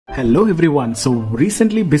Hello everyone. So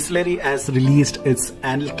recently Bisleri has released its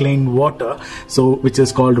alkaline water, which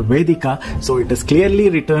is called Vedica. So it is clearly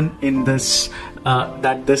written in this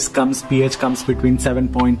that this pH comes between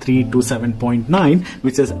 7.3 to 7.9,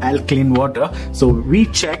 which is alkaline water. So we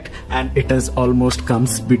checked and it is almost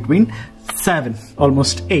comes between 7,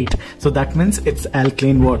 almost 8. So that means it's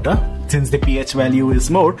alkaline water since the pH value is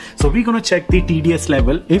more. So we're gonna check the TDS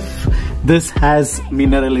level if this has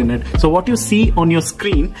mineral in it. So what you see on your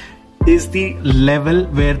screen is the level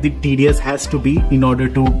where the TDS has to be in order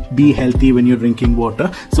to be healthy when you're drinking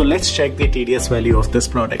water. So let's check the TDS value of this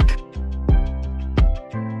product.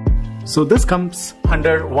 So this comes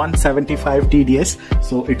under 175 TDS.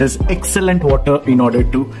 So it is excellent water in order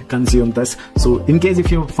to consume this. So in case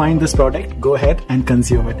if you find this product, go ahead and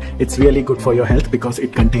consume it. It's really good for your health because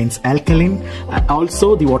it contains alkaline.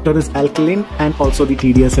 Also the water is alkaline and also the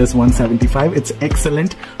TDS is 175. It's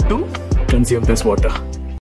excellent to consume this water.